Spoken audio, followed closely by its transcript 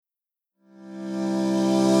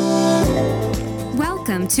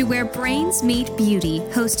Welcome to Where Brains Meet Beauty,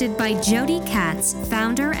 hosted by Jody Katz,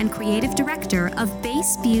 founder and creative director of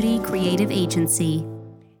Base Beauty Creative Agency.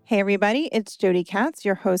 Hey, everybody, it's Jody Katz,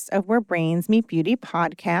 your host of Where Brains Meet Beauty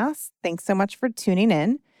podcast. Thanks so much for tuning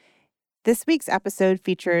in. This week's episode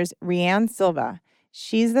features Rianne Silva.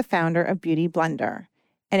 She's the founder of Beauty Blender.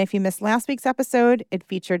 And if you missed last week's episode, it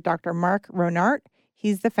featured Dr. Mark Ronart.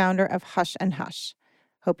 He's the founder of Hush and Hush.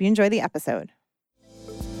 Hope you enjoy the episode.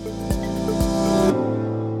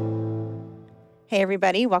 Hey,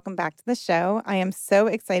 everybody. Welcome back to the show. I am so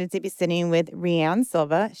excited to be sitting with Rianne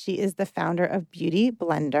Silva. She is the founder of Beauty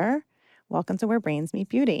Blender. Welcome to Where Brains Meet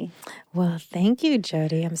Beauty. Well, thank you,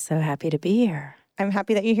 Jody. I'm so happy to be here. I'm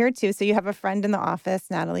happy that you're here, too. So you have a friend in the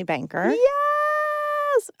office, Natalie Banker.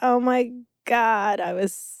 Yes! Oh, my God. I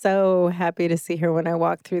was so happy to see her when I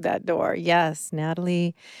walked through that door. Yes,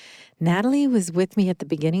 Natalie was with me at the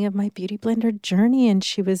beginning of my Beauty Blender journey, and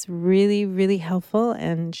she was really, really helpful.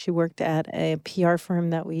 And she worked at a PR firm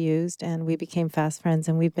that we used, and we became fast friends,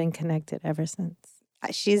 and we've been connected ever since.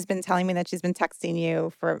 She's been telling me that she's been texting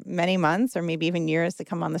you for many months or maybe even years to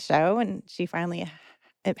come on the show, and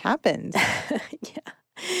it happened.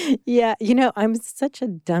 Yeah. You know, I'm such a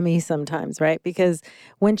dummy sometimes, right? Because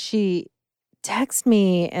when she texted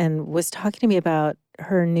me and was talking to me about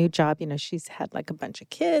her new job, you know, she's had like a bunch of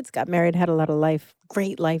kids, got married, had a lot of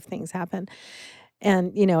great life things happen.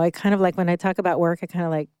 And, you know, I kind of like when I talk about work, I kind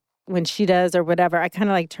of like when she does or whatever, I kind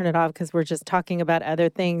of like turn it off because we're just talking about other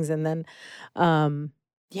things. And then,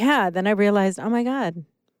 then I realized, oh my God,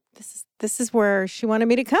 this is where she wanted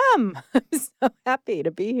me to come. I'm so happy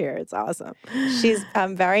to be here. It's awesome. She's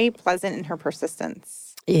very pleasant in her persistence.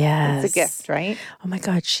 Yes. It's a gift, right? Oh my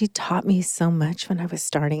God, she taught me so much when I was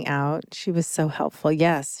starting out. She was so helpful.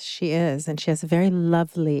 Yes, she is. And she has a very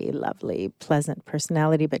lovely, lovely, pleasant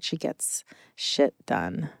personality, but she gets shit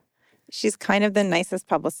done. She's kind of the nicest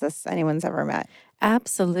publicist anyone's ever met.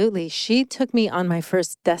 Absolutely. She took me on my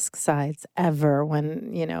first desk sides ever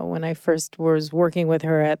when I first was working with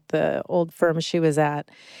her at the old firm she was at.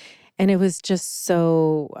 And it was just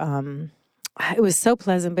so, it was so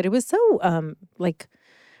pleasant, but it was so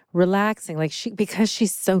relaxing, because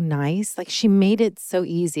she's so nice, she made it so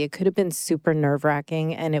easy. It could have been super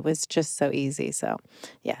nerve-wracking, and it was just so easy. So,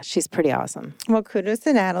 yeah, she's pretty awesome. Well, kudos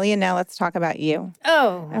to Natalie, and now let's talk about you.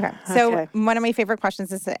 Oh, okay. So one of my favorite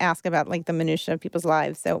questions is to ask about the minutia of people's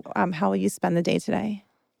lives. So, how will you spend the day today?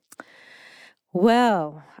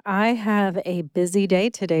 Well, I have a busy day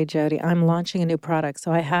today, Jody. I'm launching a new product,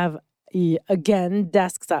 so I have again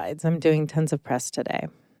desk sides. I'm doing tons of press today.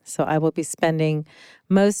 So I will be spending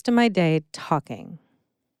most of my day talking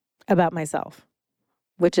about myself,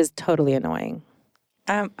 which is totally annoying.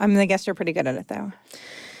 I'm going to guess you're pretty good at it, though.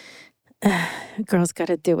 A girl's got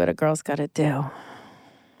to do what a girl's got to do.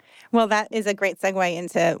 Well, that is a great segue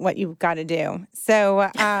into what you've got to do. So,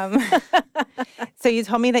 so you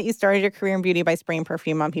told me that you started your career in beauty by spraying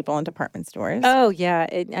perfume on people in department stores. Oh, yeah.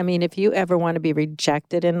 If you ever want to be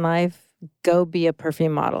rejected in life, go be a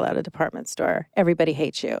perfume model at a department store. Everybody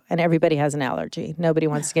hates you, and everybody has an allergy. Nobody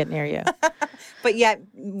wants to get near you. But yet,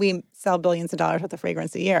 we sell billions of dollars worth of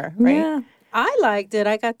fragrance a year, right? Yeah. I liked it.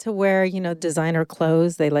 I got to wear, designer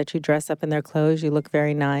clothes. They let you dress up in their clothes. You look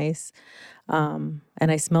very nice. And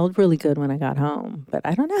I smelled really good when I got home. But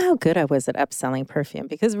I don't know how good I was at upselling perfume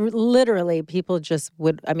because literally people just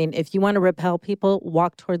would, if you want to repel people,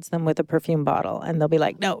 walk towards them with a perfume bottle and they'll be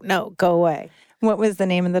like, no, go away. What was the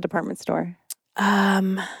name of the department store?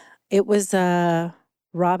 It was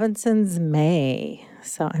Robinson's May.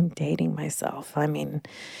 So I'm dating myself.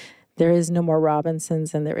 There is no more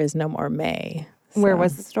Robinsons and there is no more May. So. Where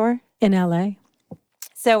was the store? In L.A.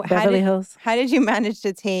 So Beverly Hills. How did you manage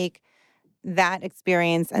to take that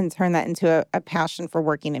experience and turn that into a passion for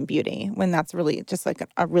working in beauty when that's really just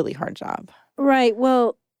a really hard job? Right.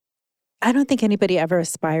 Well, I don't think anybody ever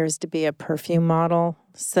aspires to be a perfume model.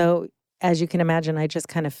 So as you can imagine, I just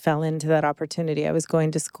kind of fell into that opportunity. I was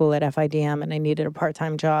going to school at FIDM and I needed a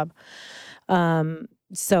part-time job.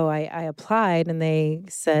 So I applied and they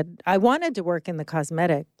said, I wanted to work in the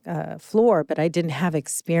cosmetic floor, but I didn't have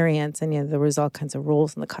experience. And, there was all kinds of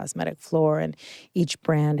rules in the cosmetic floor and each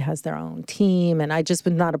brand has their own team. And I just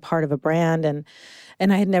was not a part of a brand. And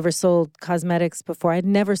I had never sold cosmetics before. I had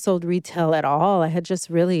never sold retail at all. I had just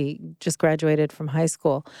graduated from high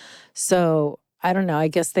school. So I don't know. I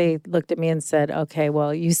guess they looked at me and said, okay,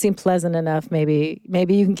 well, you seem pleasant enough. Maybe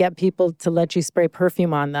you can get people to let you spray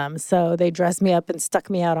perfume on them. So they dressed me up and stuck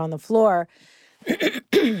me out on the floor.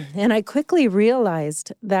 And I quickly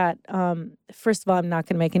realized that, first of all, I'm not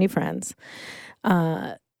going to make any friends.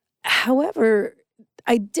 However,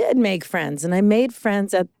 I did make friends, and I made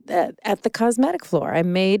friends at the cosmetic floor. I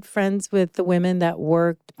made friends with the women that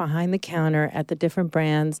worked behind the counter at the different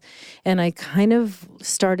brands, and I kind of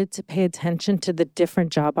started to pay attention to the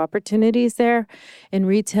different job opportunities there. In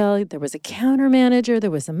retail, there was a counter manager,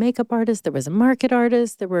 there was a makeup artist, there was a market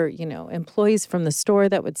artist, there were, employees from the store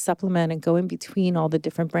that would supplement and go in between all the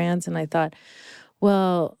different brands, and I thought,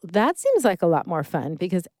 well, that seems like a lot more fun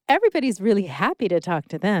because everybody's really happy to talk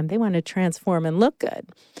to them. They want to transform and look good.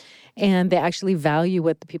 And they actually value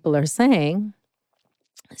what the people are saying.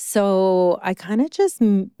 So I kind of just,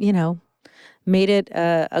 made it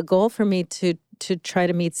a goal for me to try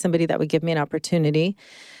to meet somebody that would give me an opportunity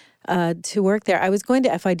to work there. I was going to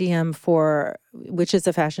FIDM which is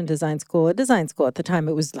a fashion design school, a design school at the time.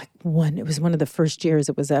 It was one of the first years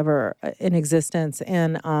it was ever in existence.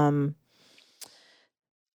 And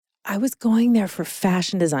I was going there for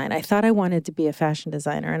fashion design. I thought I wanted to be a fashion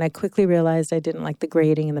designer, and I quickly realized I didn't like the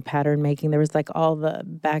grading and the pattern making. There was all the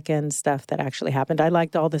back end stuff that actually happened. I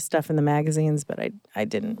liked all the stuff in the magazines, but I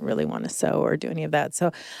didn't really want to sew or do any of that.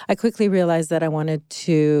 So I quickly realized that I wanted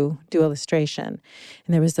to do illustration.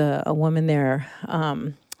 And there was a woman there,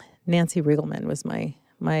 Nancy Riegelman was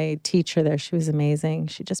my teacher there. She was amazing.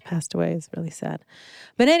 She just passed away. It's really sad.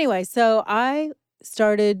 But anyway, so I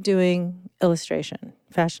started doing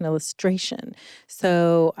fashion illustration.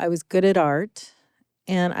 So I was good at art,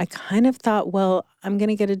 and I kind of thought, well, I'm going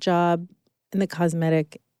to get a job in the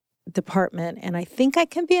cosmetic department, and I think I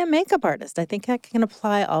can be a makeup artist. I think I can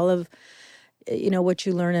apply all of, what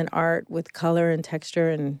you learn in art with color and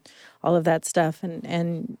texture and all of that stuff.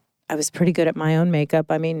 And I was pretty good at my own makeup.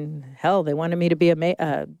 I mean, hell, they wanted me to be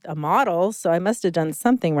a model, so I must have done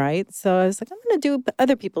something right. So I was like, I'm going to do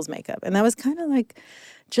other people's makeup. And that was kind of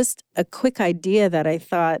just a quick idea that I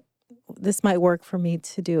thought this might work for me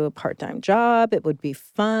to do a part-time job. It would be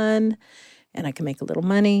fun, and I could make a little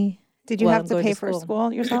money. Did you have to pay for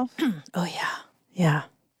school yourself? Oh, yeah. Yeah,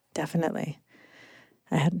 definitely.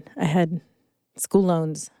 I had school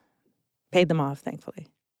loans, paid them off, thankfully.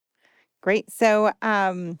 Great. So,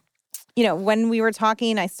 when we were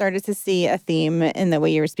talking, I started to see a theme in the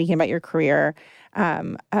way you were speaking about your career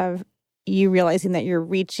of you realizing that you're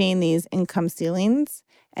reaching these income ceilings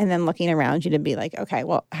and then looking around you to be like, okay,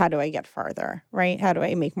 well, how do I get farther, right? How do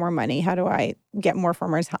I make more money? How do I get more for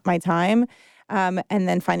my time? And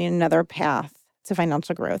then finding another path to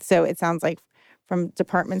financial growth. So it sounds like from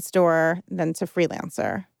department store then to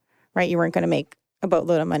freelancer, right? You weren't going to make a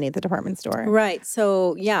boatload of money at the department store. Right.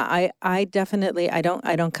 So yeah, I definitely, I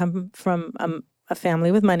don't come from a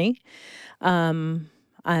family with money. I'm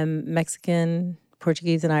Mexican,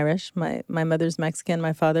 Portuguese, and Irish. My mother's Mexican,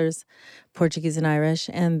 my father's Portuguese and Irish,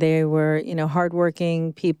 and they were,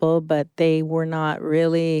 hardworking people, but they were not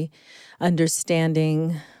really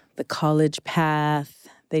understanding the college path.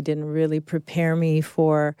 They didn't really prepare me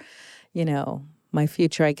for, my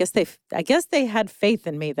future. I guess they had faith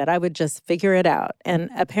in me that I would just figure it out. And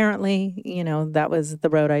apparently, that was the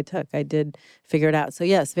road I took. I did figure it out. So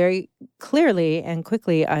yes, very clearly and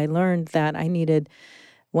quickly, I learned that I needed,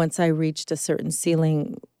 once I reached a certain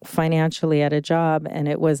ceiling financially at a job, and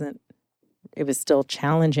it was still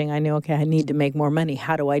challenging. I knew, okay, I need to make more money.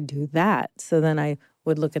 How do I do that? So then I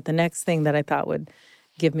would look at the next thing that I thought would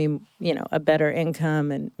give me, a better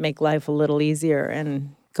income and make life a little easier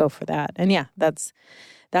and go for that. And yeah, that's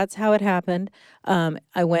how it happened.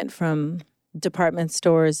 I went from department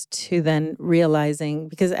stores to then realizing,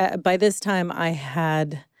 because by this time I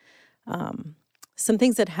had some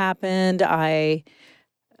things that happened. I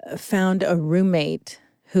found a roommate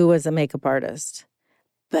who was a makeup artist,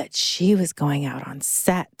 but she was going out on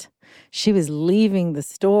set. She was leaving the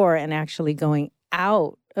store and actually going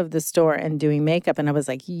out of the store and doing makeup. And I was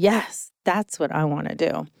like, yes, that's what I want to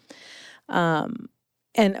do.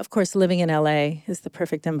 And of course, living in LA is the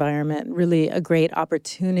perfect environment, really a great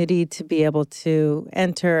opportunity to be able to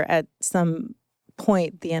enter at some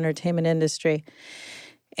point the entertainment industry.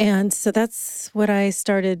 And so that's what I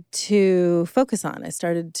started to focus on. I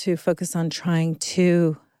started to focus on trying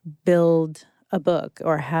to build a book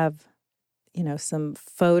or have, some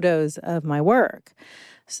photos of my work.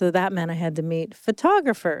 So that meant I had to meet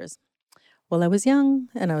photographers. Well, I was young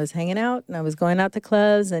and I was hanging out and I was going out to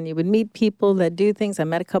clubs, and you would meet people that do things. I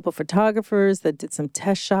met a couple photographers that did some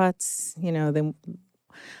test shots.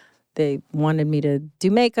 They wanted me to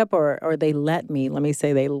do makeup or they let me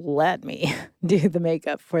do the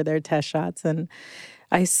makeup for their test shots. And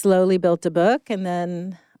I slowly built a book, and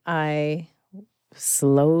then I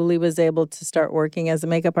slowly was able to start working as a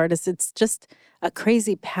makeup artist. It's just a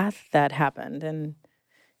crazy path that happened. And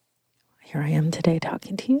here I am today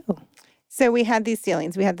talking to you. So we had these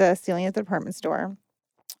ceilings. We had the ceiling at the department store.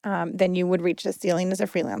 then you would reach the ceiling as a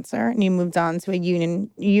freelancer, and you moved on to a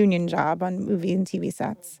union job on movie and TV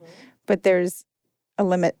sets. But there's a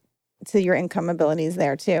limit to your income abilities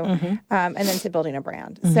there too, and then to building a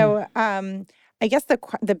brand. So I guess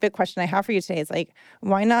the big question I have for you today is like,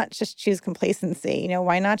 why not just choose complacency? You know,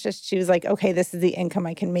 why not just choose like, okay, this is the income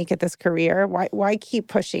I can make at this career. Why keep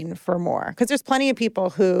pushing for more? Because there's plenty of people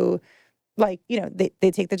who, like, you know, they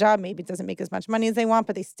take the job, maybe it doesn't make as much money as they want,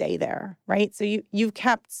 but they stay there, right? So you've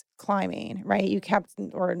kept climbing, right? You kept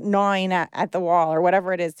or gnawing at the wall or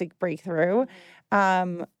whatever it is to break through.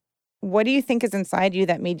 What do you think is inside you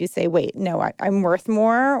that made you say, wait, no, I'm worth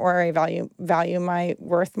more, or I value my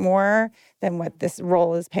worth more than what this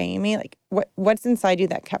role is paying me? Like what's inside you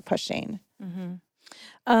that kept pushing?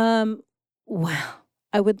 Well,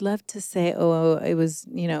 I would love to say, it was,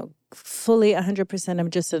 you know, fully 100%. I'm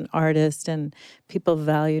just an artist and people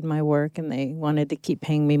valued my work and they wanted to keep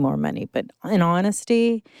paying me more money. But in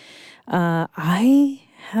honesty, I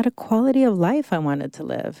had a quality of life I wanted to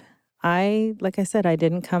live. Like I said, I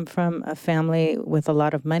didn't come from a family with a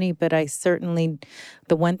lot of money, but the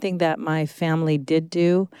one thing that my family did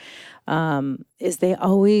do is they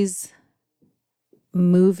always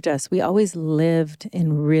moved us. We always lived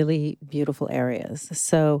in really beautiful areas.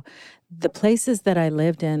 So the places that I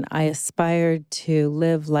lived in, I aspired to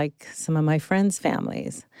live like some of my friends'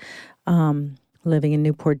 families. Living in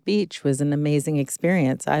Newport Beach was an amazing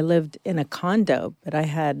experience. I lived in a condo, but I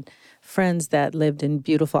had friends that lived in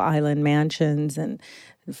beautiful island mansions and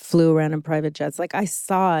flew around in private jets. Like I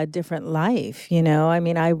saw a different life, you know. I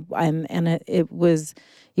mean, it was,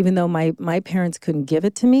 even though my parents couldn't give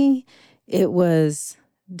it to me, it was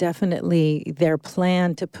definitely their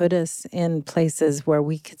plan to put us in places where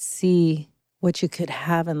we could see what you could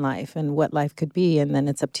have in life and what life could be, and then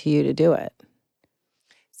it's up to you to do it.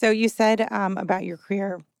 So you said about your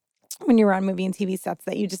career when you were on movie and TV sets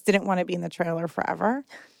that you just didn't want to be in the trailer forever.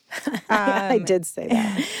 I did say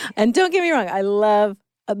that. And don't get me wrong, I love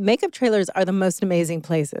makeup trailers are the most amazing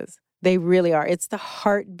places. They really are. It's the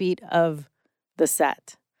heartbeat of the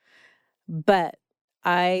set. But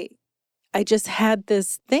I just had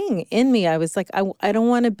this thing in me. I was like, I don't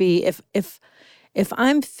want to be, if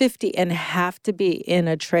I'm 50 and have to be in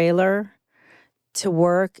a trailer to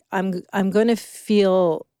work, I'm going to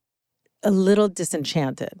feel a little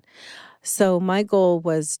disenchanted. So my goal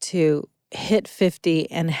was to hit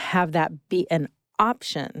 50 and have that be an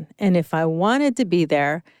option. And if I wanted to be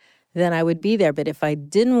there, then I would be there. But if I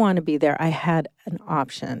didn't want to be there, I had an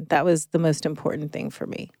option. That was the most important thing for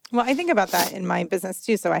me. Well, I think about that in my business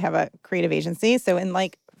too. So I have a creative agency. So in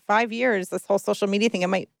like 5 years, this whole social media thing, it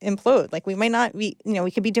might implode. Like we might not be, you know,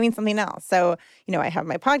 we could be doing something else. So, you know, I have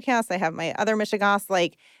my podcast, I have my other Michigas.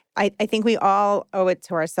 Like I think we all owe it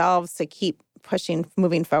to ourselves to keep pushing,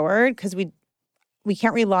 moving forward, because we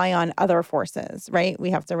can't rely on other forces, right?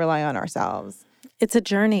 We have to rely on ourselves. It's a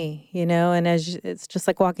journey, you know, and it's just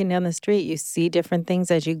like walking down the street. You see different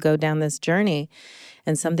things as you go down this journey,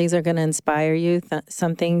 and some things are going to inspire you.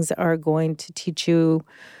 Some things are going to teach you,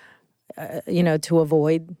 you know, to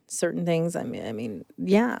avoid certain things. I mean,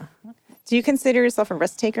 yeah. Do you consider yourself a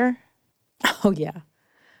risk taker? Oh, yeah.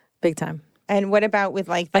 Big time. And what about with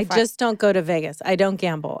like I just don't go to Vegas. I don't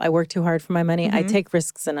gamble. I work too hard for my money. I take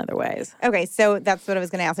risks in other ways. Okay, so that's what I was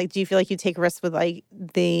going to ask. Like, do you feel like you take risks with like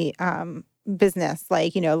the business?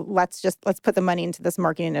 Like, you know, let's put the money into this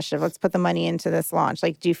marketing initiative. Let's put the money into this launch.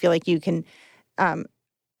 Like, do you feel like you can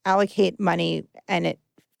allocate money and it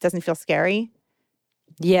doesn't feel scary?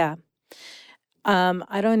 Yeah.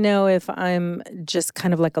 I don't know if I'm just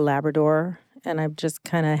kind of like a Labrador and I'm just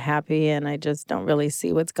kind of happy and I just don't really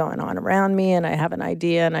see what's going on around me and I have an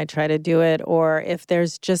idea and I try to do it, or if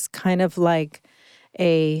there's just kind of like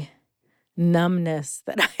a numbness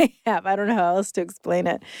that I have. I don't know how else to explain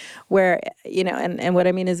it, where, you know, and what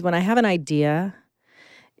I mean is when I have an idea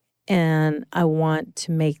and I want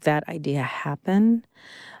to make that idea happen,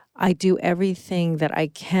 I do everything that I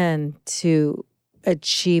can to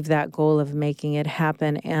achieve that goal of making it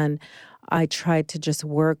happen. And I try to just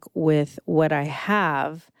work with what I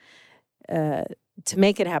have to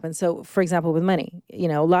make it happen. So, for example, with money, you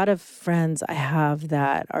know, a lot of friends I have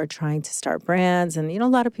that are trying to start brands. And, you know, a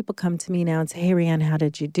lot of people come to me now and say, hey, Rianne, how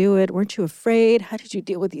did you do it? Weren't you afraid? How did you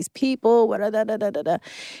deal with these people? What da, da, da, da, da.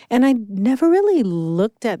 And I never really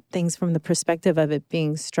looked at things from the perspective of it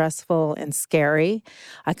being stressful and scary.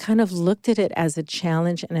 I kind of looked at it as a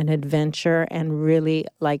challenge and an adventure and really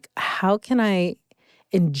like, how can I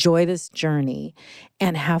enjoy this journey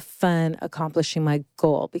and have fun accomplishing my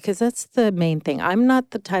goal, because that's the main thing. I'm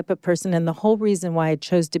not the type of person, and the whole reason why I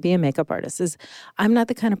chose to be a makeup artist is I'm not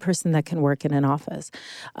the kind of person that can work in an office.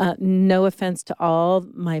 No offense to all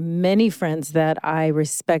my many friends that I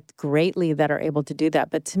respect greatly that are able to do that,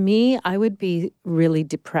 but to me, I would be really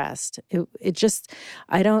depressed. It just,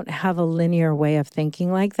 I don't have a linear way of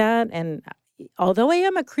thinking like that, and although I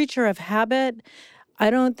am a creature of habit, I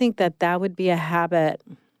don't think that would be a habit,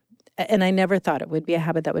 and I never thought it would be a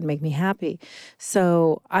habit that would make me happy.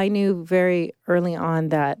 So I knew very early on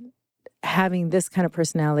that having this kind of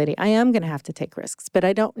personality, I am going to have to take risks, but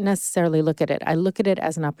I don't necessarily look at it. I look at it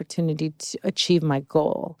as an opportunity to achieve my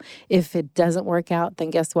goal. If it doesn't work out, then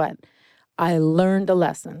guess what? I learned a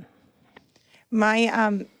lesson.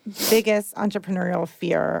 My biggest entrepreneurial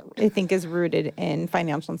fear, I think, is rooted in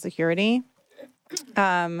financial insecurity.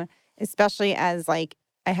 Especially as like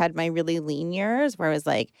I had my really lean years where I was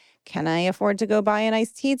like, can I afford to go buy an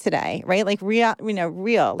iced tea today? Right? Like real.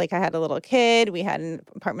 Like I had a little kid. We had an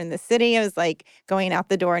apartment in the city. I was like going out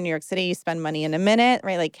the door in New York City, you spend money in a minute,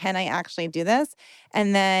 right? Like, can I actually do this?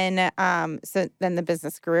 And then, so then the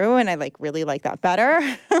business grew and I like really like that better,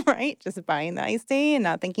 right? Just buying the iced tea and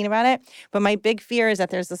not thinking about it. But my big fear is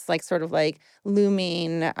that there's this like sort of like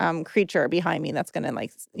looming creature behind me that's going to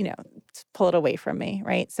like, pull it away from me,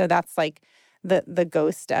 right? So that's like the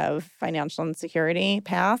ghost of financial insecurity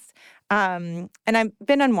path. And I've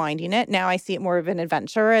been unwinding it. Now I see it more of an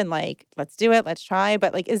adventure and like, let's do it, let's try.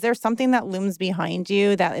 But like, is there something that looms behind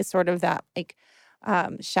you that is sort of that like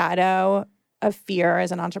shadow of fear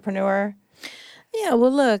as an entrepreneur? Yeah,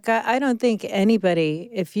 well, look, I don't think anybody,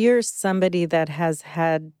 if you're somebody that has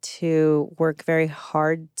had to work very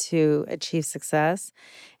hard to achieve success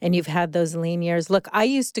and you've had those lean years, look, I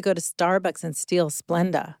used to go to Starbucks and steal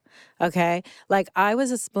Splenda, okay? Like I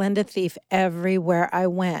was a Splenda thief everywhere I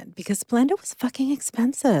went because Splenda was fucking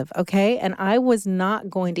expensive, okay? And I was not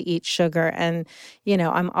going to eat sugar. And,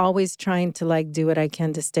 I'm always trying to like do what I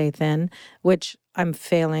can to stay thin, which I'm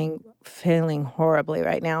failing horribly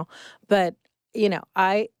right now. But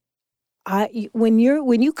I when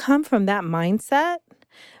you come from that mindset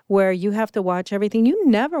where you have to watch everything, you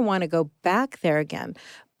never want to go back there again.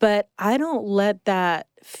 But I don't let that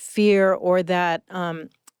fear or that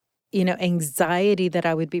anxiety that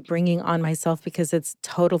I would be bringing on myself because it's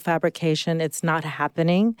total fabrication. It's not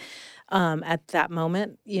happening at that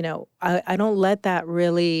moment. I don't let that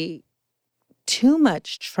really too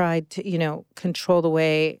much try to, control the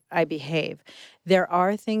way I behave. There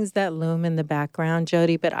are things that loom in the background,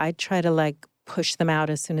 Jody, but I try to like push them out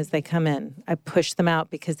as soon as they come in. I push them out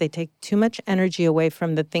because they take too much energy away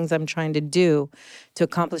from the things I'm trying to do to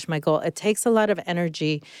accomplish my goal. It takes a lot of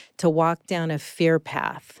energy to walk down a fear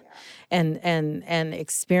path and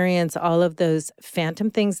experience all of those phantom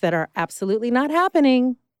things that are absolutely not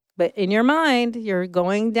happening. But in your mind, you're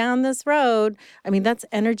going down this road. I mean, that's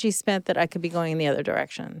energy spent that I could be going in the other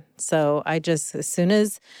direction. So I just, as soon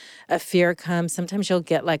as a fear comes, sometimes you'll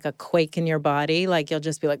get like a quake in your body. Like you'll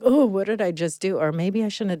just be like, oh, what did I just do? Or maybe I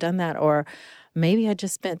shouldn't have done that. Or maybe I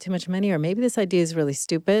just spent too much money. Or maybe this idea is really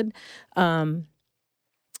stupid. But,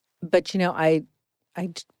 I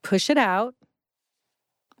push it out.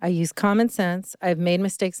 I use common sense. I've made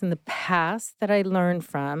mistakes in the past that I learned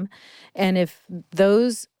from. And if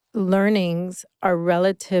those learnings are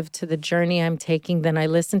relative to the journey I'm taking, then I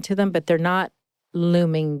listen to them, but they're not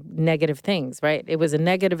looming negative things, right? It was a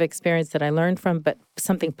negative experience that I learned from, but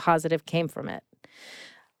something positive came from it.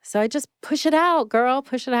 So I just push it out, girl,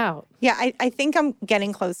 push it out. Yeah, I think I'm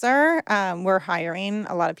getting closer. We're hiring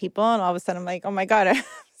a lot of people, and all of a sudden I'm like, oh my God, I have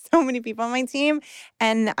so many people on my team.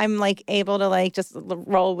 And I'm like able to like just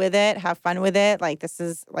roll with it, have fun with it. Like this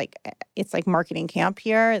is like, it's like marketing camp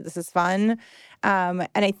here. This is fun. And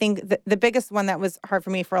I think the biggest one that was hard for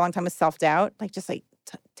me for a long time was self-doubt, like just like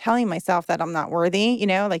telling myself that I'm not worthy,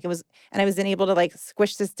 like it was, and I wasn't able to like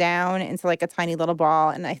squish this down into like a tiny little ball.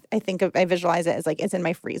 And I think I visualize it as like, it's in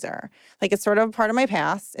my freezer. Like it's sort of part of my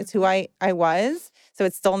past. It's who I was. So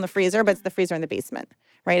it's still in the freezer, but it's the freezer in the basement,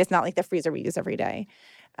 right? It's not like the freezer we use every day.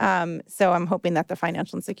 So I'm hoping that the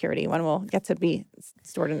financial insecurity one will get to be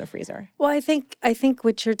stored in the freezer. Well, I think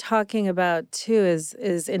what you're talking about too is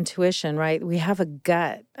intuition, right? We have a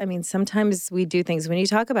gut. I mean, sometimes we do things when you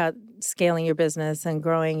talk about scaling your business and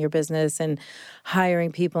growing your business and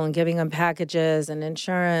hiring people and giving them packages and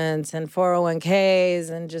insurance and 401ks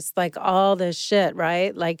and just like all this shit,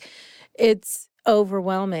 right? Like it's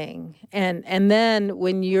overwhelming. And then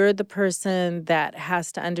when you're the person that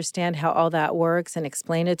has to understand how all that works and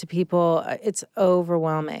explain it to people, it's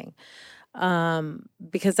overwhelming.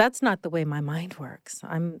 because that's not the way my mind works.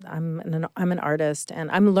 I'm an artist,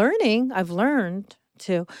 and I'm learning. I've learned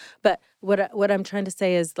to, but what I'm trying to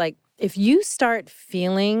say is, like, if you start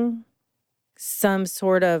feeling some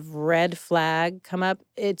sort of red flag come up,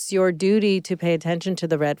 it's your duty to pay attention to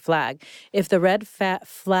the red flag. If the red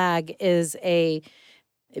flag is a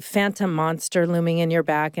phantom monster looming in your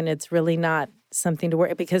back and it's really not something to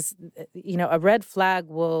worry, because, a red flag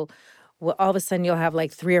will all of a sudden you'll have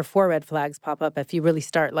like 3 or 4 red flags pop up if you really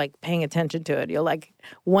start like paying attention to it. You'll like,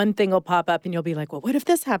 one thing will pop up and you'll be like, well, what if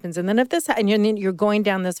this happens? And then if this, and you're going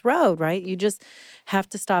down this road, right? You just have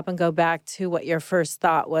to stop and go back to what your first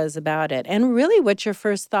thought was about it. And really what your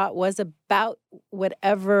first thought was about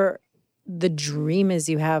whatever the dream is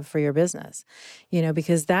you have for your business,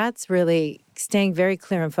 because that's really staying very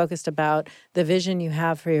clear and focused about the vision you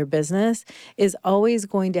have for your business is always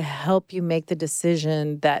going to help you make the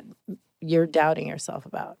decision that you're doubting yourself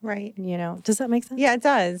about. Right. Does that make sense? Yeah, it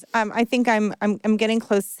does. I think I'm getting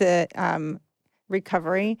close to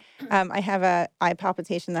recovery. I have a eye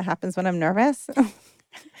palpitation that happens when I'm nervous.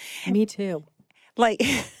 Me too. Like,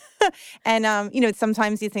 and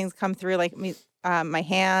sometimes these things come through like my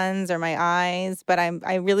hands or my eyes, but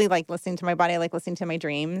I really like listening to my body. I like listening to my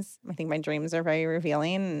dreams. I think my dreams are very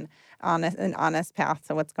revealing and an honest path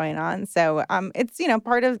to what's going on. So it's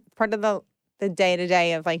part of the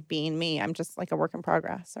day-to-day of like being me. I'm just like a work in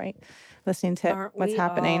progress, right? Listening to what's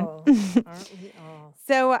happening. Aren't we all?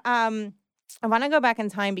 So I want to go back in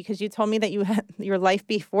time because you told me that you had your life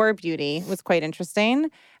before beauty was quite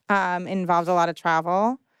interesting. Involved a lot of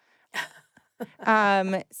travel.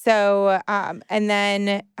 And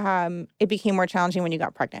then it became more challenging when you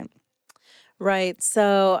got pregnant. Right.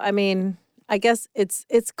 So, I guess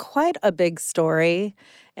it's quite a big story,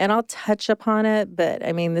 and I'll touch upon it, but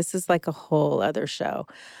this is like a whole other show.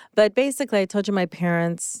 But basically, I told you my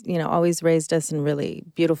parents, always raised us in really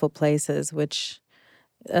beautiful places, which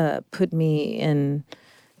put me in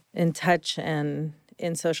touch and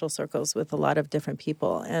in social circles with a lot of different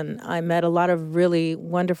people. And I met a lot of really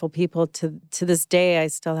wonderful people to this day I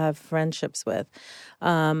still have friendships with.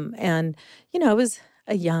 And I was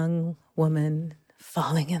a young woman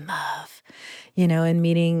falling in love, and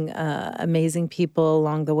meeting amazing people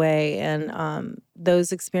along the way. And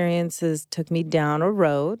those experiences took me down a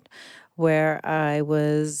road where I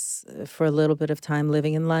was, for a little bit of time,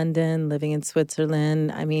 living in London, living in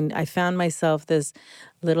Switzerland. I found myself this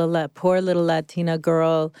poor little Latina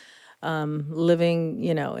girl living,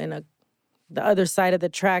 in the other side of the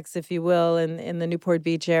tracks, if you will, in the Newport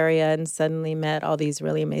Beach area, and suddenly met all these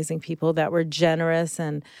really amazing people that were generous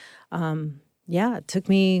and it took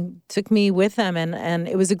me with them, and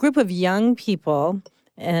it was a group of young people,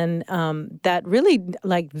 and that really,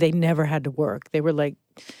 like, they never had to work. They were like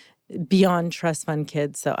beyond trust fund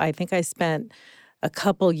kids. So I think I spent a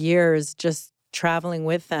couple years just traveling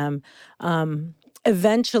with them.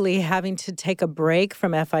 Eventually having to take a break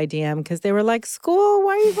from FIDM because they were like, school,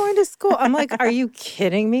 why are you going to school? I'm like, are you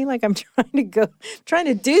kidding me? Like, I'm trying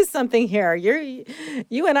to do something here.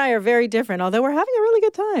 You and I are very different, although we're having a really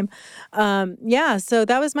good time. So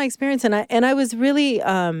that was my experience. And I was really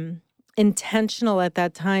intentional at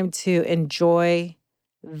that time to enjoy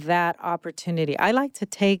that opportunity. I like to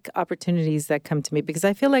take opportunities that come to me because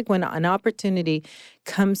I feel like when an opportunity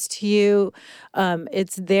comes to you,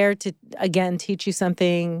 it's there to, again, teach you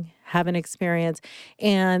something, have an experience.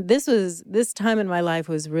 And this time in my life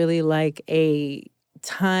was really like a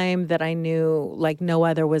time that I knew like no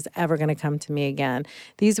other was ever going to come to me again.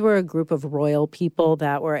 These were a group of royal people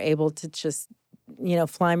that were able to just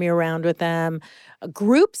fly me around with them,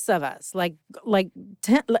 groups of us, like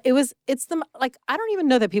 10, I don't even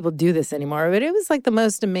know that people do this anymore, but it was like the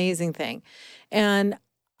most amazing thing. And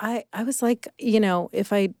I was like,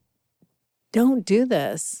 if I don't do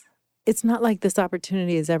this, it's not like this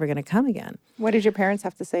opportunity is ever going to come again. What did your parents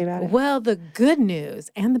have to say about it? Well, the good news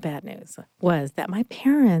and the bad news was that my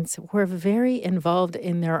parents were very involved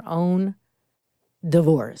in their own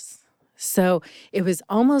divorce. So it was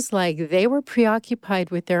almost like they were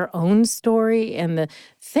preoccupied with their own story. And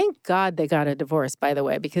thank God they got a divorce, by the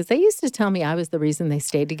way, because they used to tell me I was the reason they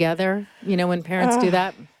stayed together, when parents do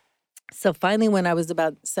that. So finally, when I was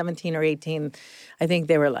about 17 or 18, I think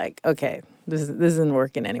they were like, okay, this isn't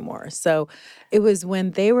working anymore. So it was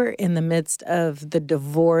when they were in the midst of the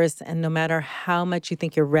divorce, and no matter how much you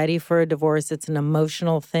think you're ready for a divorce, it's an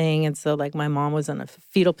emotional thing. And so like my mom was in a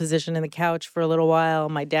fetal position in the couch for a little while.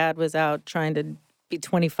 My dad was out trying to be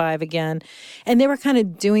 25 again. And they were kind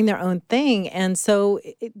of doing their own thing. And so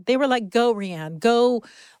they were like, go, Rianne, go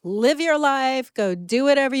live your life, go do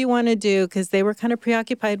whatever you want to do, because they were kind of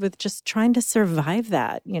preoccupied with just trying to survive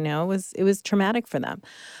that. It was traumatic for them.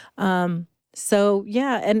 So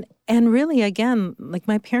yeah, and really, again, like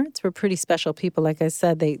my parents were pretty special people. Like I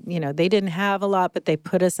said, they didn't have a lot, but they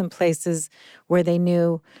put us in places where they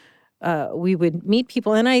knew we would meet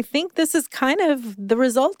people. And I think this is kind of the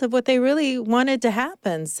result of what they really wanted to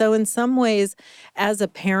happen. So in some ways, as a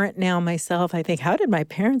parent now myself, I think, how did my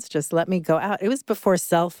parents just let me go out? It was before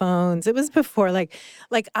cell phones. It was before like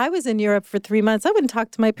I was in Europe for 3 months. I wouldn't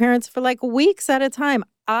talk to my parents for like weeks at a time.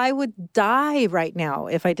 I would die right now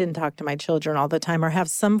if I didn't talk to my children all the time or have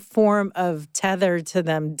some form of tether to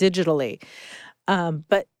them digitally.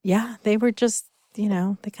 But yeah, they were just, they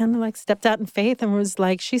kind of like stepped out in faith and was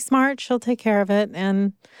like, she's smart, she'll take care of it.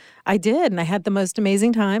 And I did. And I had the most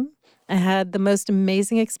amazing time. I had the most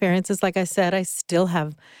amazing experiences. Like I said, I still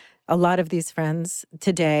have a lot of these friends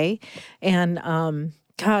today. And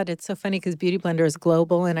God, it's so funny because Beauty Blender is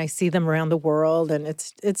global and I see them around the world. And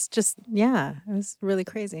it's just, yeah, it was really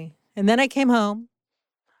crazy. And then I came home.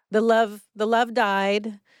 The love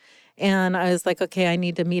died. And I was like, okay, I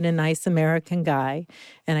need to meet a nice American guy.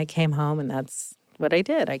 And I came home, and that's what I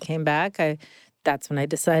did. I came back. That's when I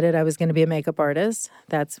decided I was going to be a makeup artist.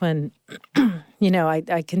 That's when,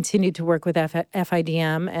 I continued to work with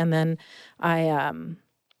FIDM. And then I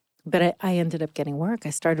ended up getting work.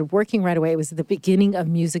 I started working right away. It was the beginning of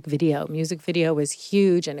music video. Music video was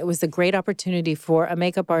huge, and it was a great opportunity for a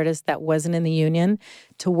makeup artist that wasn't in the union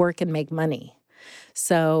to work and make money.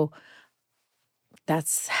 So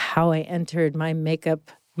that's how I entered my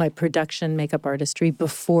production makeup artistry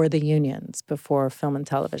before the unions, before film and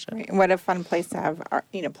television. Right. What a fun place to have,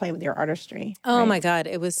 play with your artistry. Oh, right? my God.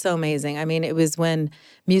 It was so amazing. I mean, it was when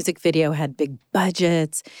music video had big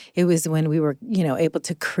budgets. It was when we were, able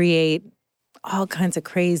to create all kinds of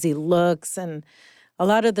crazy looks. And a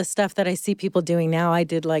lot of the stuff that I see people doing now, I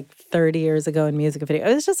did like 30 years ago in music video.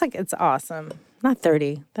 It was just like, it's awesome. Not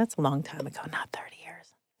 30. That's a long time ago. Not 30 years.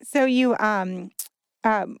 So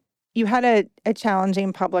you had a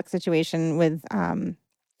challenging public situation with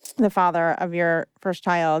the father of your first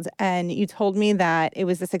child, and you told me that it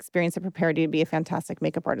was this experience that prepared you to be a fantastic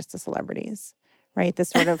makeup artist to celebrities, right? This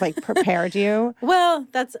sort of like prepared you. Well,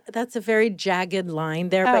 that's a very jagged line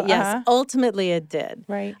there, but yes, ultimately it did.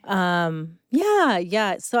 Right.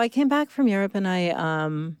 Yeah. So I came back from Europe, and I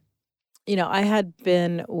had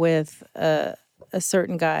been with a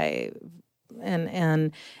certain guy.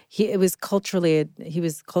 And he was culturally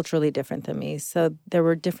different than me. So there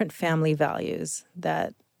were different family values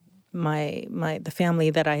that the family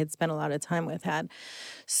that I had spent a lot of time with had.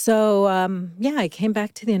 So I came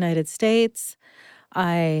back to the United States.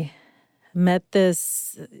 I met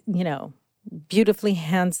this, beautifully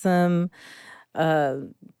handsome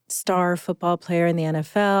star football player in the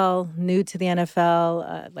NFL, new to the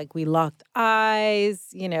NFL. We locked eyes.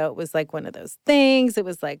 It was like one of those things. It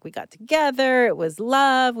was like we got together. It was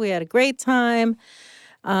love. We had a great time.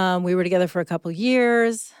 We were together for a couple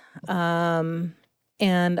years. And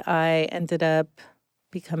I ended up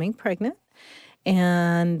becoming pregnant.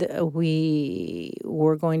 And we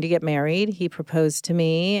were going to get married. He proposed to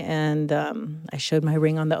me, and I showed my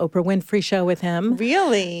ring on the Oprah Winfrey Show with him.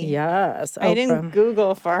 Really? Yes. I didn't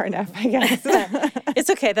Google far enough, I guess. It's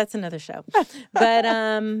okay. That's another show. But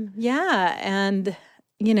and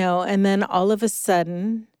and then all of a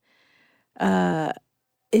sudden,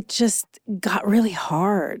 it just got really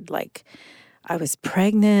hard. Like I was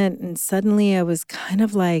pregnant, and suddenly I was kind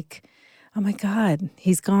of like, oh my God,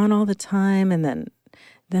 he's gone all the time. And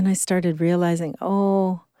then I started realizing,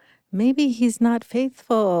 oh, maybe he's not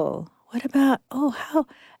faithful. What about, how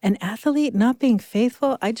an athlete not being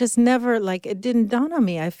faithful? I just never, it didn't dawn on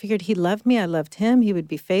me. I figured he loved me. I loved him. He would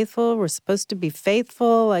be faithful. We're supposed to be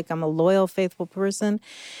faithful. Like I'm a loyal, faithful person.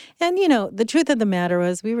 And, the truth of the matter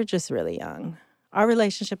was we were just really young. Our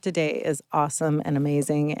relationship today is awesome and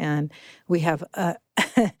amazing. And we have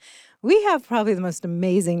we have probably the most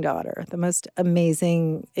amazing daughter, the most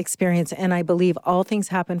amazing experience. And I believe all things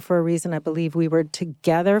happen for a reason. I believe we were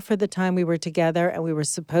together for the time we were together, and we were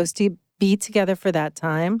supposed to be together for that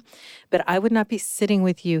time. But I would not be sitting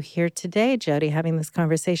with you here today, Jody, having this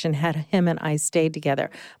conversation had him and I stayed together.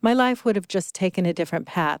 My life would have just taken a different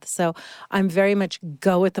path. So I'm very much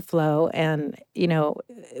go with the flow. And,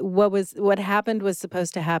 what happened was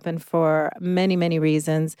supposed to happen for many, many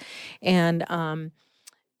reasons. And,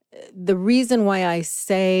 the reason why I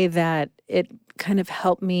say that it kind of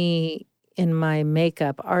helped me in my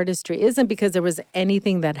makeup artistry isn't because there was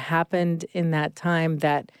anything that happened in that time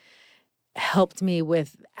that helped me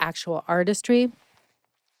with actual artistry.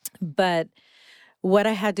 But what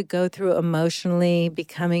I had to go through emotionally,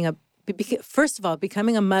 first of all,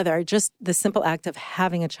 becoming a mother, just the simple act of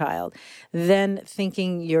having a child, then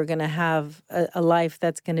thinking you're going to have a life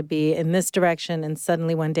that's going to be in this direction, and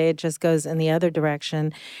suddenly one day it just goes in the other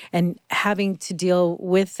direction, and having to deal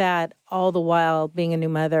with that all the while being a new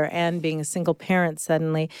mother and being a single parent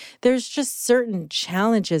suddenly, there's just certain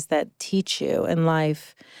challenges that teach you in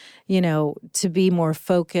life, to be more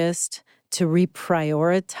focused, to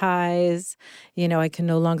reprioritize. I can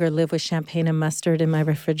no longer live with champagne and mustard in my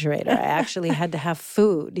refrigerator. I actually had to have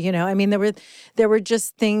food. I mean, there were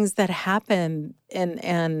just things that happened,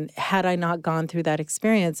 and had I not gone through that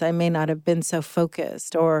experience, I may not have been so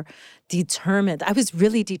focused or determined. I was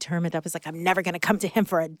really determined. I was like, I'm never going to come to him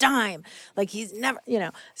for a dime. Like, he's never,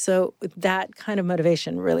 So that kind of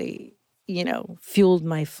motivation really fueled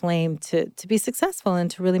my flame to be successful and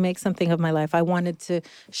to really make something of my life. I wanted to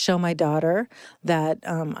show my daughter that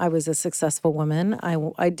I was a successful woman.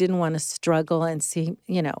 I didn't want to struggle and see,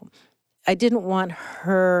 I didn't want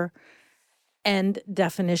her end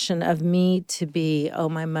definition of me to be, oh,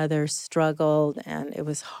 my mother struggled and it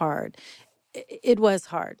was hard. It was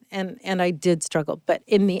hard, and I did struggle, but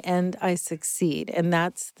in the end, I succeed, and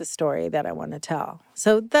that's the story that I want to tell.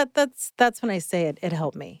 So that's when I say it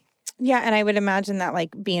helped me. Yeah, and I would imagine that,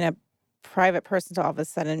 like, being a private person to all of a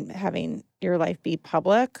sudden having your life be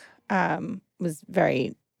public was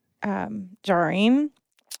very jarring.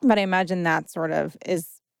 But I imagine that sort of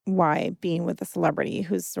is why being with a celebrity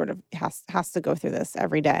who's sort of has to go through this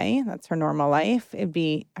every day, that's her normal life, it'd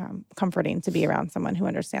be comforting to be around someone who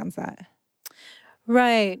understands that.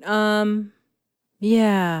 Right.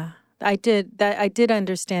 Yeah, I did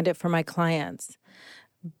understand it for my clients.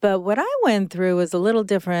 But what I went through was a little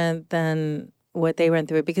different than what they went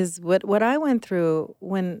through, because what I went through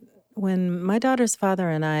when my daughter's father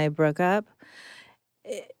and I broke up,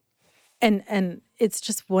 and it's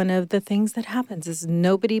just one of the things that happens is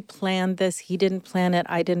nobody planned this. He didn't plan it.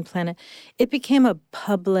 I didn't plan it. It became a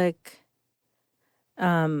public,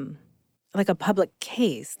 like a public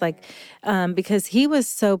case, because he was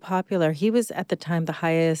so popular. He was at the time the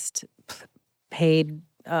highest paid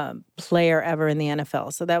player ever in the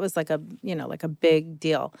NFL. So that was like a big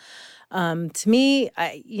deal. To me,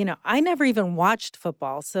 I never even watched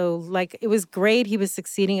football. So it was great. He was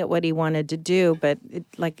succeeding at what he wanted to do, but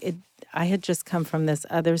I had just come from this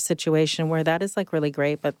other situation where that is really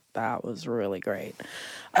great, but that was really great.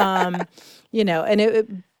 And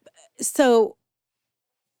so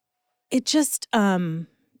it just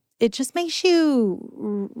makes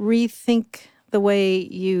you rethink the way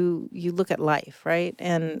you look at life, right?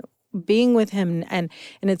 And being with him, and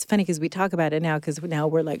it's funny because we talk about it now because now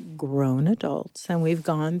we're like grown adults and we've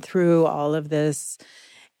gone through all of this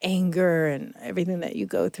anger and everything that you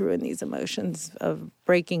go through in these emotions of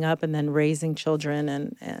breaking up and then raising children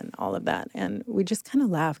and all of that. And we just kind of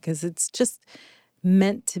laugh because it's just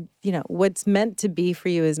meant to, what's meant to be for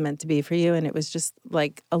you is meant to be for you. And it was just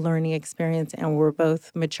like a learning experience, and we're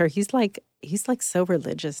both mature. He's so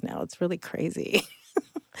religious now. It's really crazy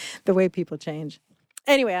the way people change.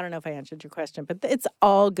 Anyway, I don't know if I answered your question, but it's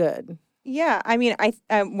all good. Yeah. I mean,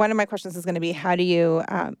 one of my questions is going to be, how do you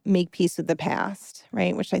make peace with the past,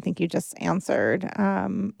 right? Which I think you just answered.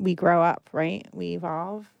 We grow up, right? We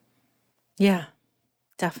evolve. Yeah,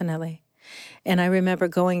 definitely. And I remember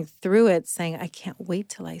going through it saying, I can't wait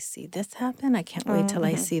till I see this happen. I can't wait till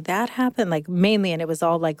I see that happen. Mainly, and it was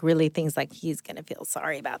all really things like, he's going to feel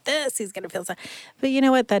sorry about this. He's going to feel sorry. But you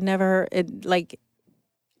know what? That never,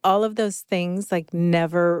 all of those things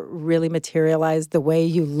never really materialize the way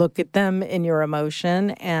you look at them in your emotion.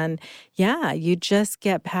 And yeah, you just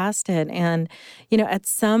get past it. And, at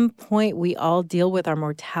some point we all deal with our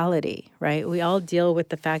mortality, right? We all deal with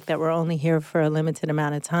the fact that we're only here for a limited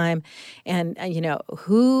amount of time. And,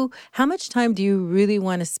 how much time do you really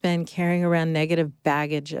want to spend carrying around negative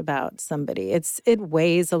baggage about somebody? It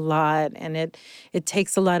weighs a lot, and it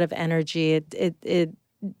takes a lot of energy. It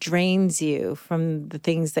drains you from the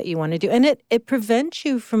things that you want to do. And it prevents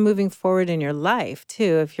you from moving forward in your life,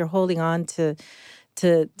 too, if you're holding on to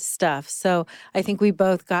stuff. So I think we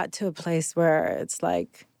both got to a place where it's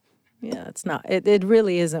it's not, it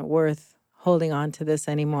really isn't worth holding on to this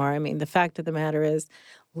anymore. I mean, the fact of the matter is,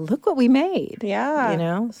 look what we made.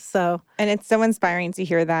 Yeah. So. And it's so inspiring to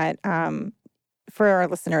hear that for our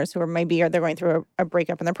listeners who are they're going through a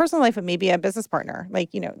breakup in their personal life, and maybe a business partner.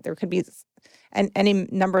 There could be any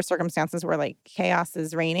number of circumstances where chaos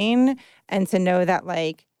is reigning, and to know that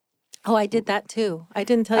oh, I did that too. I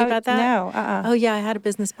didn't tell you about that? No. Oh yeah, I had a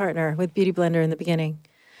business partner with Beauty Blender in the beginning.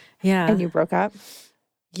 Yeah. And you broke up?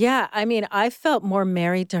 Yeah, I mean, I felt more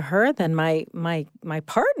married to her than my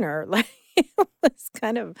partner. Like it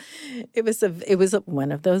was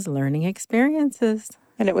one of those learning experiences.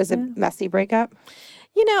 And it was a messy breakup?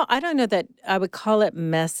 I don't know that I would call it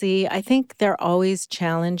messy. I think they're always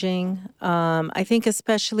challenging. I think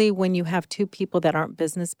especially when you have two people that aren't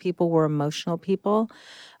business people, we're emotional people,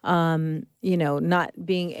 not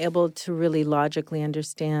being able to really logically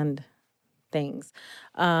understand things.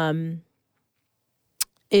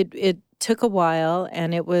 It took a while,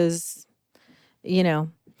 and it was,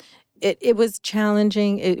 it was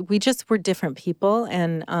challenging. We just were different people,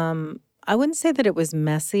 and I wouldn't say that it was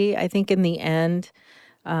messy. I think in the end,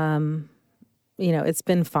 it's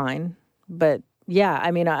been fine. But yeah,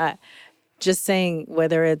 I mean, just saying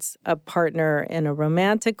whether it's a partner in a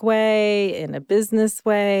romantic way, in a business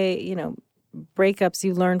way, breakups,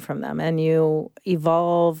 you learn from them and you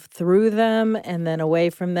evolve through them and then away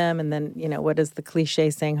from them. And then, what is the cliche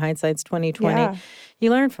saying? Hindsight's 20/20. Yeah. You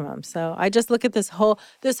learn from them. So I just look at this whole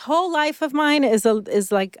life of mine is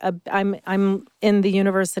like I'm in the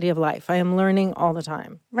university of life. I am learning all the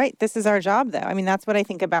time. Right. This is our job, though. I mean, that's what I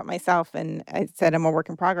think about myself. And I said I'm a work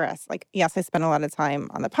in progress. Like, yes, I spend a lot of time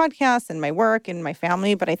on the podcast and my work and my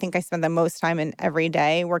family, but I think I spend the most time in every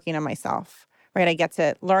day working on myself. Right, I get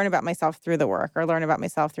to learn about myself through the work or learn about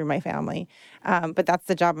myself through my family. But that's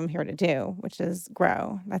the job I'm here to do, which is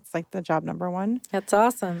grow. That's like the job number one. That's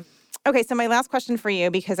awesome. Okay, so my last question for you,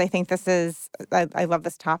 because I think I love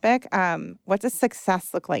this topic. What does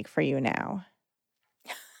success look like for you now?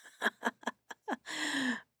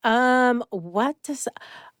 That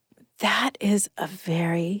is a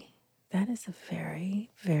very,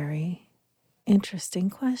 very interesting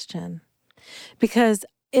question. Because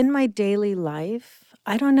in my daily life,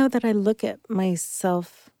 I don't know that I look at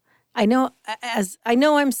myself. I know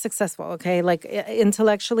I'm successful, okay? Like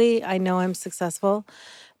intellectually, I know I'm successful,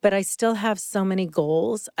 but I still have so many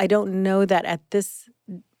goals. I don't know that at this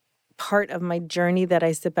part of my journey that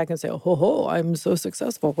I sit back and say, oh, I'm so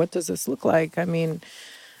successful. What does this look like? I mean,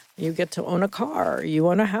 you get to own a car, you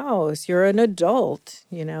own a house, you're an adult,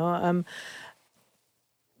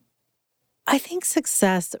 I think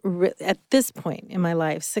success at this point in my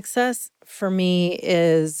life, success for me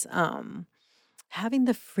is having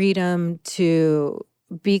the freedom to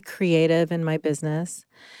be creative in my business,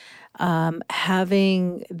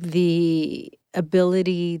 having the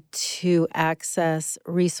ability to access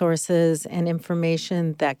resources and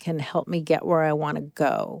information that can help me get where I want to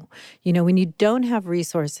go. When you don't have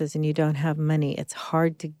resources and you don't have money, it's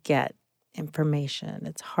hard to get information.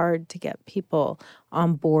 It's hard to get people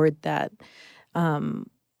on board that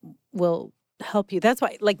will help you. That's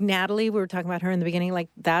why, like Natalie, we were talking about her in the beginning, like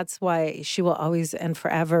that's why she will always and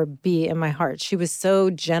forever be in my heart. She was so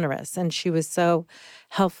generous and she was so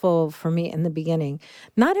helpful for me in the beginning.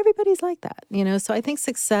 Not everybody's like that, so I think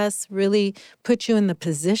success really puts you in the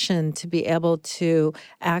position to be able to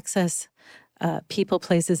access people,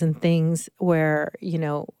 places, and things where,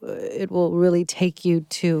 it will really take you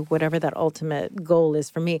to whatever that ultimate goal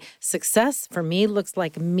is for me. Success for me looks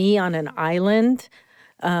like me on an island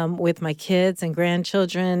with my kids and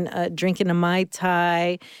grandchildren, drinking a Mai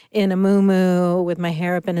Tai in a muumuu with my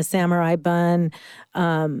hair up in a samurai bun,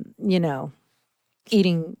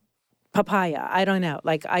 eating papaya. I don't know.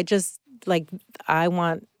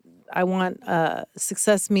 I want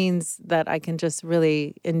success means that I can just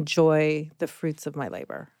really enjoy the fruits of my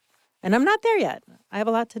labor. And I'm not there yet. I have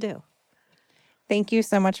a lot to do. Thank you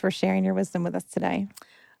so much for sharing your wisdom with us today.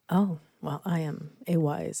 Oh, well, I am a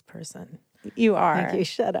wise person. You are. Thank you.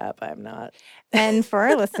 Shut up. I'm not. And for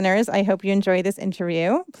our listeners, I hope you enjoyed this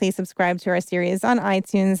interview. Please subscribe to our series on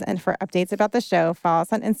iTunes. And for updates about the show, follow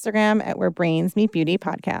us on Instagram at Where Brains Meet Beauty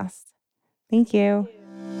Podcast. Thank you.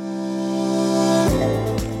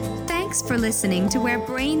 Thanks for listening to Where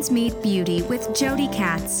Brains Meet Beauty with Jody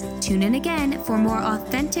Katz. Tune in again for more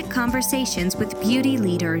authentic conversations with beauty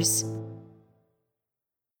leaders.